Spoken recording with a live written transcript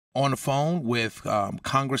on the phone with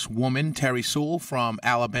Congresswoman Terri Sewell from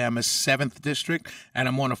Alabama's 7th District, and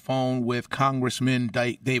I'm on the phone with Congressman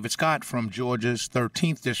David Scott from Georgia's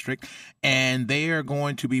 13th District, and they are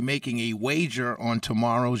going to be making a wager on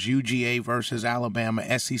tomorrow's UGA versus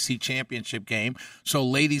Alabama SEC championship game. So,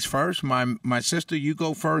 ladies first, my sister, you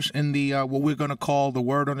go first in the what we're going to call the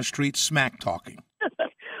word on the street, smack talking.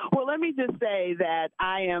 Well, let me just say that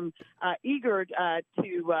I am eager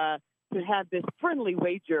to have this friendly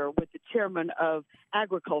wager with the chairman of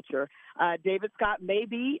Agriculture. David Scott may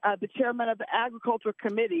be the chairman of the Agriculture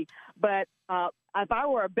Committee, but if I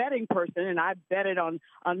were a betting person, and I've betted on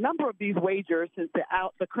a number of these wagers since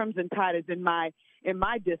the Crimson Tide is in my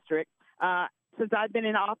district, since I've been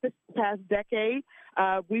in office the past decade,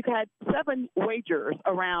 we've had 7 wagers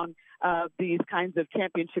around these kinds of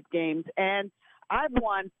championship games, and I've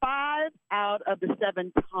won 5 out of the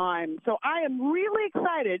 7 times. So I am really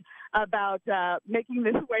excited about making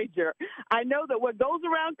this wager. I know that what goes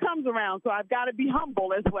around comes around, so I've got to be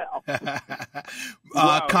humble as well.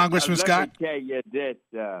 Congressman Scott? Let me tell you this,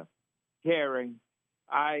 Terri.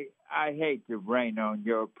 I hate to rain on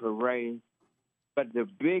your parade, but the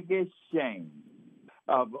biggest shame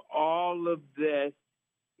of all of this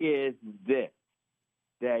is this,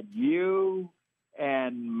 that you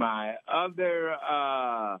and my other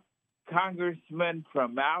congressman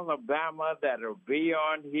from Alabama that'll be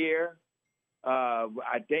on here,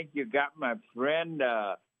 I think you got my friend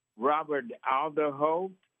Robert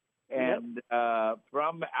Aderholt and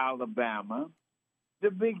from Alabama.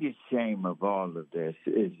 The biggest shame of all of this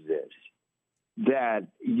is this, that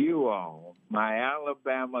you all, my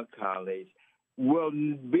Alabama colleagues, will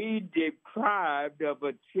be deprived of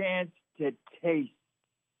a chance to taste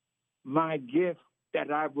my gift that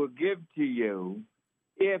I will give to you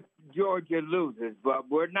if Georgia loses, but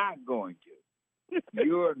we're not going to.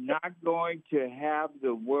 You're not going to have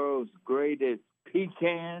the world's greatest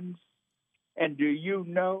pecans. And do you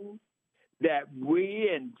know that we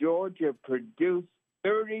in Georgia produce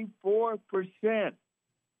 34%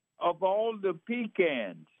 of all the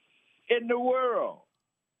pecans in the world?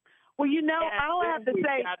 Well, you know, I'll have to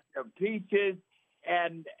say, got the peaches.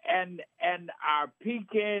 And our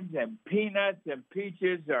pecans and peanuts and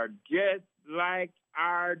peaches are just like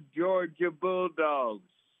our Georgia Bulldogs,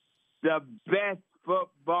 the best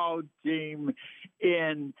football team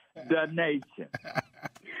in the nation.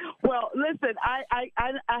 Well, listen, I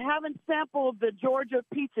haven't sampled the Georgia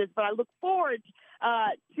peaches, but I look forward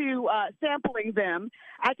to sampling them.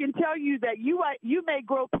 I can tell you that you may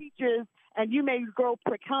grow peaches and you may grow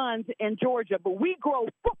pecans in Georgia, but we grow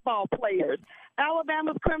football players.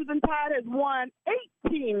 Alabama's Crimson Tide has won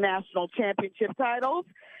 18 national championship titles,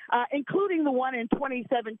 including the one in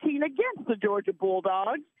 2017 against the Georgia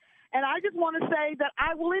Bulldogs. And I just want to say that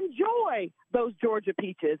I will enjoy those Georgia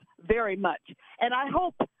peaches very much. And I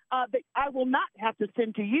hope that I will not have to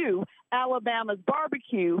send to you Alabama's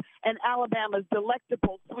barbecue and Alabama's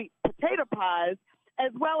delectable sweet potato pies,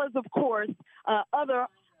 as well as, of course, other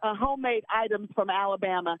homemade items from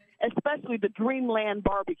Alabama, especially the Dreamland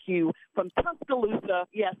barbecue from Tuscaloosa.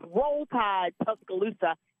 Yes, Roll Tide,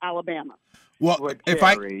 Tuscaloosa, Alabama. Well,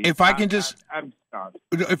 if I can just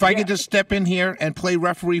step in here and play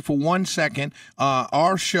referee for 1 second,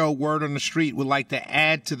 our show, Word on the Street, would like to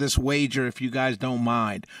add to this wager if you guys don't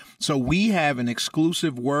mind. So we have an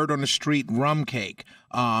exclusive Word on the Street rum cake.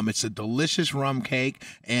 It's a delicious rum cake,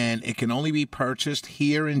 and it can only be purchased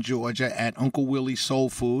here in Georgia at Uncle Willie's Soul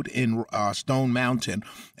Food in Stone Mountain.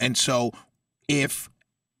 And so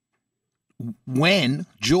when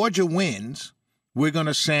Georgia wins, we're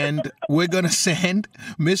gonna send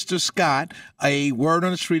Mr. Scott a Word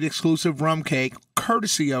on the Street exclusive rum cake,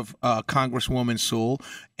 courtesy of Congresswoman Sewell.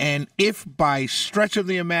 And if by stretch of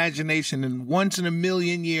the imagination and once in a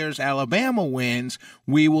million years Alabama wins,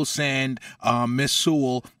 we will send Miss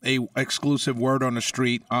Sewell a exclusive Word on the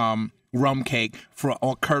Street rum cake for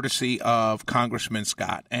courtesy of Congressman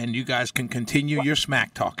Scott. And you guys can continue your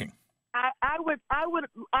smack talking.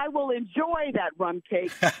 I will enjoy that rum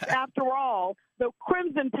cake. After all, the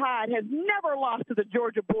Crimson Tide has never lost to the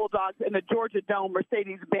Georgia Bulldogs in the Georgia Dome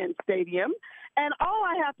Mercedes-Benz Stadium. And all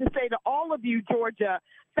I have to say to all of you Georgia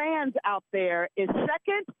fans out there is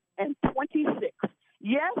 2nd and 26.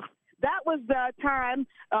 Yes, that was the time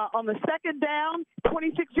on the second down,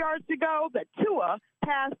 26 yards to go, that Tua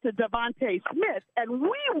passed to Devontae Smith, and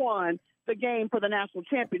we won the game for the national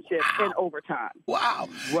championship in overtime. Wow.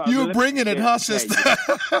 Well, you're bringing it, huh, sister?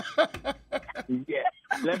 Yeah.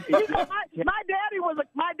 My daddy was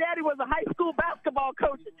a high school basketball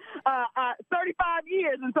coach 35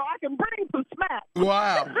 years, and so I can bring some smack.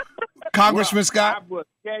 Wow. Congressman Scott? I will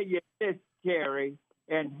tell you this, Terri,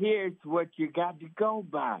 And here's what you got to go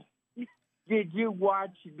by. Did you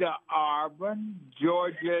watch the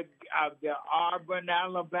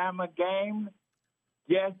Alabama game?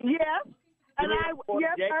 Yes. And I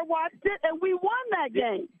watched it, and we won that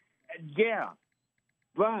game. Yeah.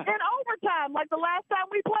 But in overtime, like the last time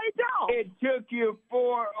we played y'all. It took you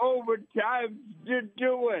 4 overtimes to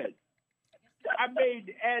do it. I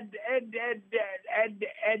mean,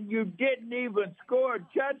 and you didn't even score a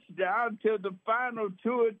touchdown till the final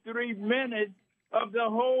 2 or 3 minutes of the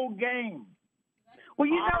whole game. Well,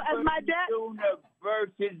 you know, as my dad,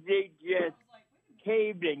 University just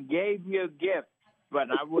caved and gave you a gift.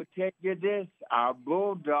 But I will tell you this: our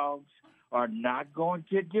Bulldogs are not going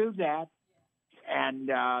to do that.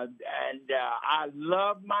 And I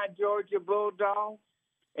love my Georgia Bulldogs.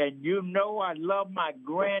 And you know I love my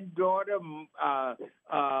granddaughter,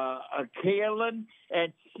 Kaylin,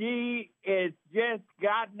 and she has just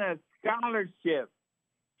gotten a scholarship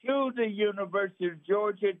to the University of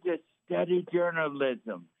Georgia to study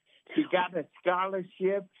journalism. She got a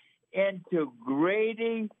scholarship into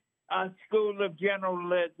Grady School of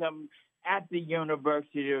Journalism at the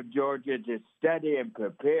University of Georgia to study and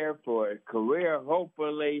prepare for a career,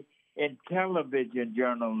 hopefully, in television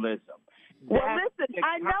journalism. Well, listen,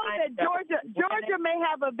 I know that Georgia may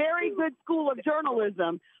have a very good school of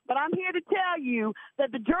journalism, but I'm here to tell you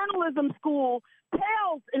that the journalism school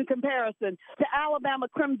pales in comparison to Alabama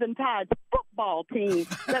Crimson Tide's football team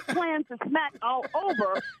that plans to smack all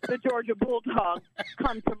over the Georgia Bulldogs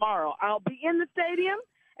come tomorrow. I'll be in the stadium,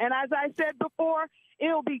 and as I said before,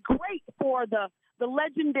 it'll be great for the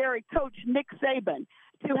legendary coach Nick Saban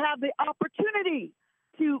to have the opportunity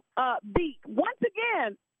to beat, once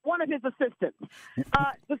again, one of his assistants.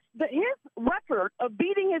 His record of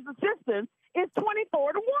beating his assistants is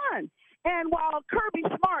 24-1. And while Kirby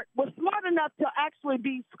Smart was smart enough to actually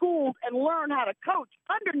be schooled and learn how to coach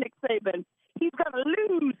under Nick Saban, he's going to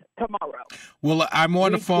lose tomorrow. Well, I'm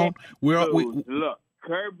on the phone. Look,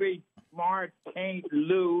 Kirby Smart can't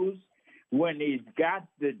lose when he's got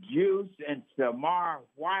the juice and Samar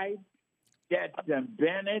White, Stetson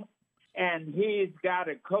Bennett, and he's got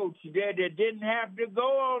a coach there that didn't have to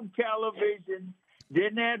go on television,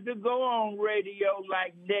 didn't have to go on radio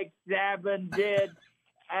like Nick Saban did,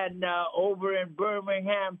 and over in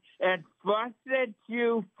Birmingham, and fuss at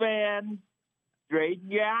you fans,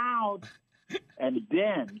 straighten you out, and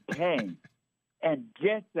then came, and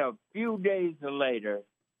just a few days later,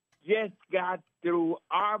 just got through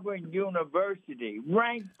Auburn University,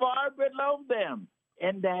 ranked far below them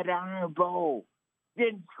in that Iron Bowl.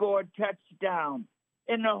 Didn't score a touchdown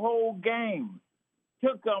in the whole game.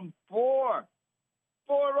 Took them four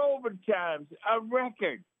overtimes, a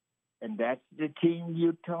record. And that's the team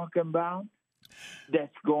you're talking about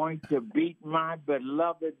that's going to beat my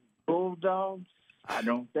beloved Bulldogs? I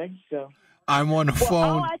don't think so. I'm on the phone.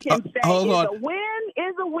 All I can say is a win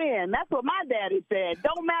is a win. That's what my daddy said.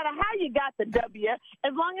 Don't matter how you got the W,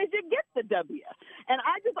 as long as you get the W. And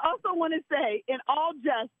I just also want to say, in all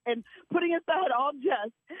jest, and putting aside all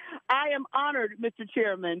jest, I am honored, Mr.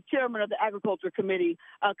 Chairman of the Agriculture Committee,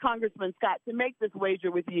 Congressman Scott, to make this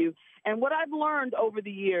wager with you. And what I've learned over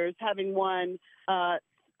the years, having won 5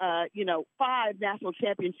 national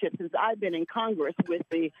championships since I've been in Congress with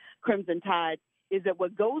the Crimson Tide, is that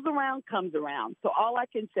what goes around comes around. So all I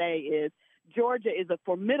can say is Georgia is a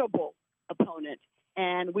formidable opponent,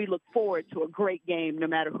 and we look forward to a great game no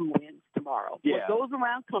matter who wins tomorrow. Yeah. What goes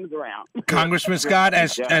around comes around. Congressman Scott,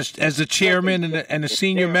 as the chairman and a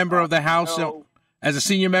senior member of the House, as a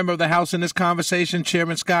senior member of the House in this conversation,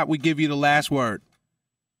 Chairman Scott, we give you the last word.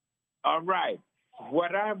 All right.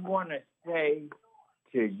 What I want to say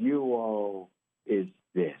to you all is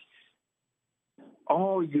this.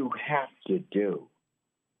 All you have to do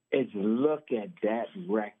is look at that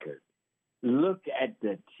record, look at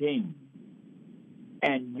the team,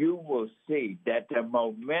 and you will see that the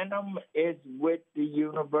momentum is with the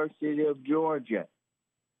University of Georgia.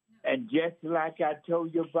 And just like I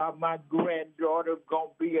told you about my granddaughter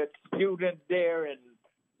going to be a student there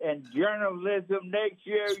in journalism next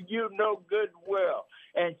year, you know good well.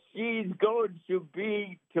 And she's going to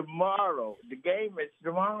be tomorrow. The game is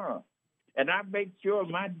tomorrow. And I make sure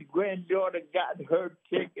my granddaughter got her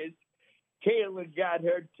tickets. Kayla got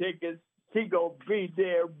her tickets. She going to be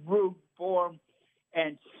there root for them.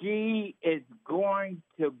 And she is going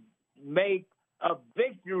to make a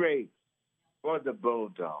victory for the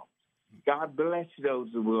Bulldogs. God bless those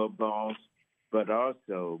Bulldogs, but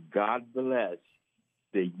also God bless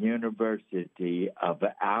the University of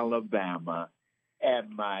Alabama and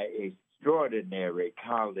my extraordinary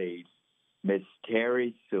colleagues, Miss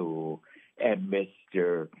Terri Sewell and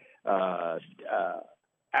Mr.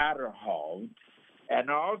 Aderholt. And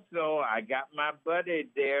also, I got my buddy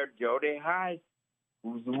there, Jody Hice,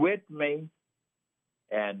 who's with me.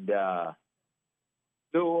 And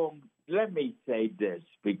so let me say this,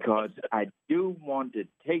 because I do want to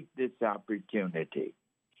take this opportunity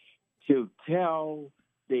to tell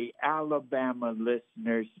the Alabama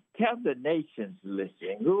listeners, tell the nation's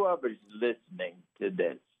listening, whoever's listening to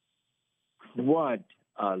this, what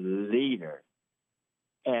a leader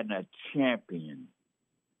and a champion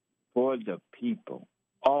for the people,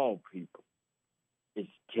 all people, is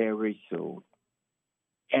Terri Sewell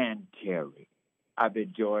and Terri. I've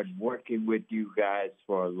enjoyed working with you guys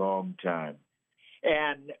for a long time.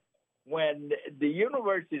 And when the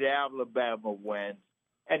University of Alabama wins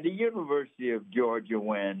and the University of Georgia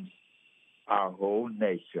wins, our whole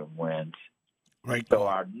nation wins. Right. So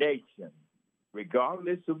our nation,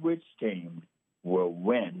 regardless of which team, will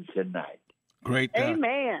win tonight. Great.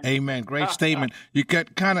 Amen. Amen. Great statement. You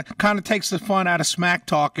get kind of takes the fun out of smack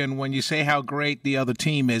talking when you say how great the other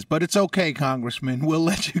team is, but it's okay, Congressman. We'll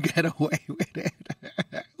let you get away with it.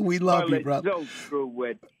 We love you, brother.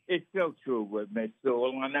 It's so true with Miss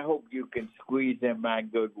Sewell, and I hope you can squeeze in my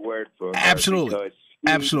good word for her. Absolutely. Because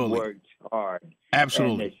she Absolutely. works hard.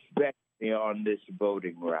 Absolutely. And especially on this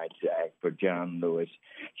Voting Rights Act for John Lewis.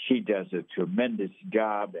 She does a tremendous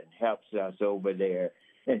job and helps us over there.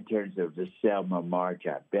 In terms of the Selma March,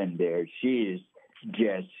 I've been there. She is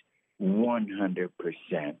just 100%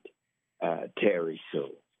 Terri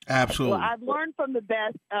Sewell. Absolutely. Well, I've learned from the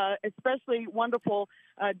best, especially wonderful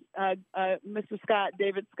Mr. Scott,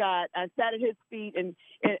 David Scott. I sat at his feet, and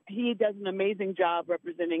he does an amazing job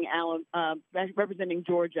representing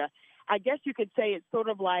Georgia. I guess you could say it's sort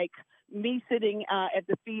of like me sitting at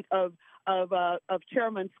the feet of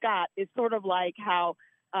Chairman Scott. It's sort of like how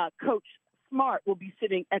Coach Smart will be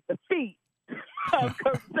sitting at the feet of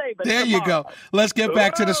Coach Saban. There you go. Let's get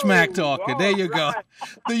back to the smack talking. There you go.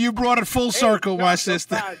 You brought it full circle, my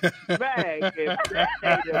sister.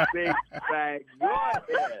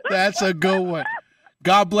 That's a good one.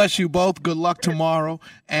 God bless you both. Good luck tomorrow,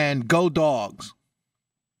 and go Dogs.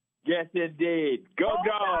 Yes, indeed. Go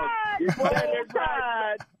Dogs. You said it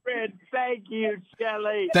right, my friend. Thank you,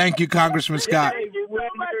 Shelley. Thank you, Congressman Scott. Thank you so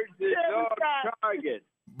much, Target.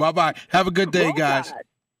 Bye-bye. Have a good day, guys.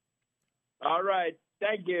 All right.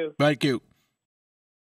 Thank you. Thank you.